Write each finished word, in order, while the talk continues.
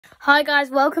Hi guys,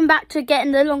 welcome back to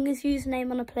getting the longest username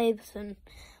on a play button.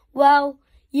 Well,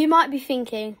 you might be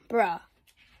thinking, bruh,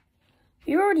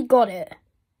 you already got it.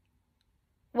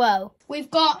 Well, we've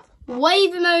got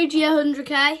wave emoji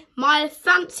 100k, my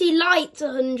fancy lights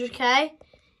 100k,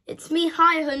 it's me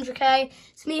high 100k,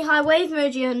 it's me high wave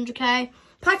emoji 100k,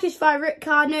 package 5 Rick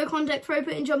card, no contact, pro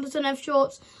putting jumpers and F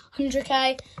shorts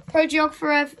 100k, pro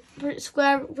geographer F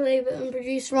square play button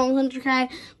produce wrong 100k,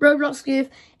 Roblox goof,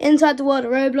 inside the world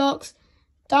of Roblox,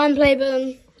 dime play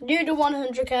button, doodle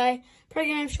 100k, pro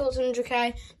game shorts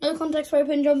 100k, no context pro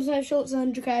putting jumpers and F shorts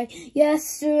 100k,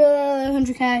 yes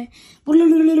 100k,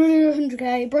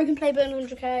 100k, broken play button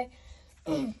 100k,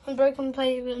 unbroken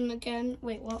play button again,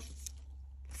 wait what?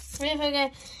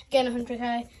 Okay, again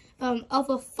 100k,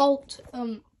 other fault,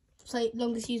 say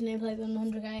longest username play button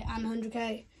 100k and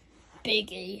 100k,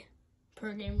 biggie,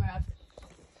 pro game rev.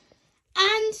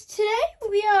 And today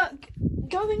we are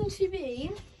going to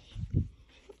be,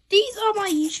 these are my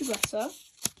YouTube letter,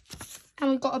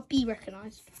 and we've got a B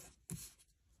recognised.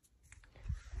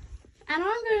 And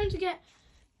I'm going to get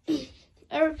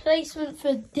a replacement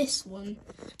for this one.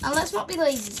 And let's not be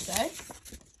lazy today.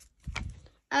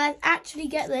 And actually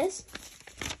get this.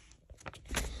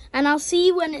 And I'll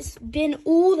see when it's been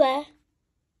all there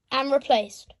and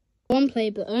replaced. One play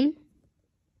button.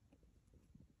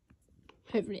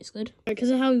 Hopefully it's good. Because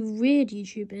of how weird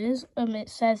YouTube is, it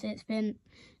says it's been,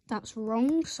 that's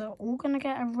wrong. So we're going to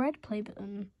get a red play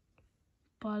button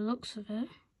by the looks of it.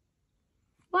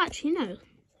 Well, actually, no.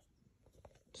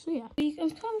 So yeah, we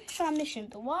can come to our mission.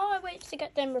 But while I wait to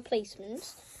get them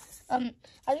replacements, I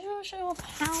just want to show off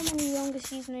how many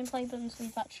longest username play buttons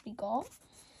we've actually got.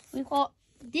 We've got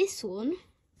this one,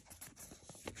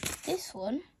 this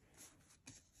one,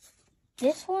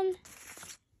 this one,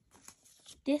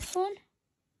 this one,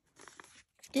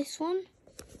 this one,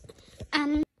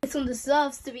 and this one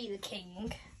deserves to be the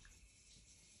king.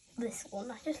 This one,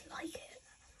 I just like it.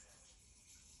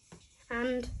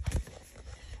 And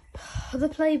the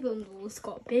play bundle's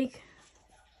got big.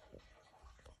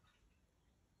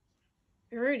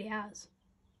 It really has.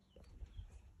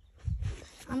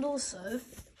 And also,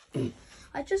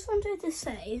 I just wanted to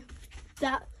say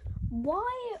that why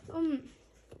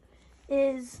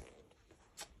is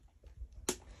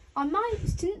I might,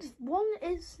 since one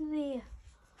is the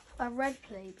red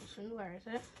play button, where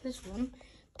is it? This one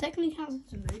technically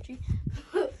counts as emoji.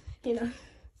 You know.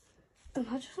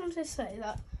 I just wanted to say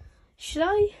that should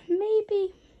I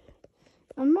maybe,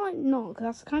 I might not because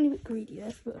that's kind of a bit greedy,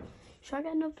 but should I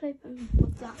get another play button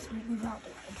with that without the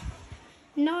red?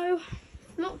 No,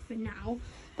 not for now.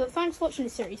 But thanks for watching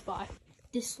this series. Bye.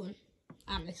 This one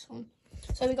and this one.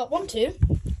 So we got 1, 2,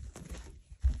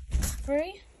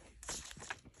 3,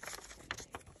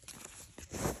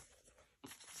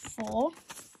 4,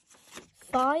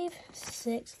 5,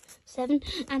 6, 7,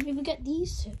 and if we get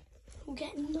these two, we'll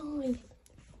get 9.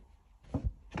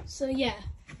 So yeah,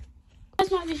 you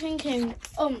guys might be thinking,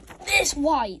 this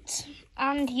white,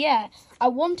 and yeah, I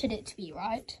wanted it to be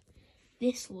right.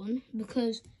 This one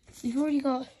because we've already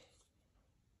got.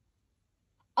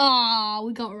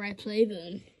 We got a red play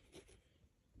button.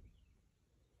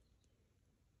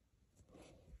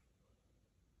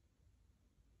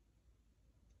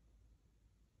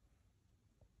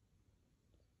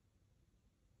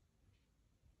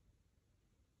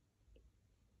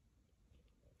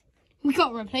 We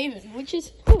got a red play button, which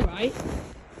is alright.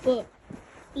 But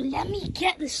let me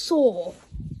get the saw.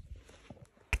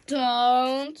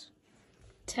 Don't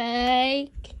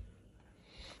take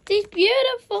these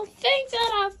beautiful things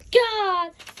that I've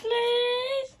got.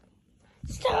 Please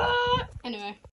stop. Anyway.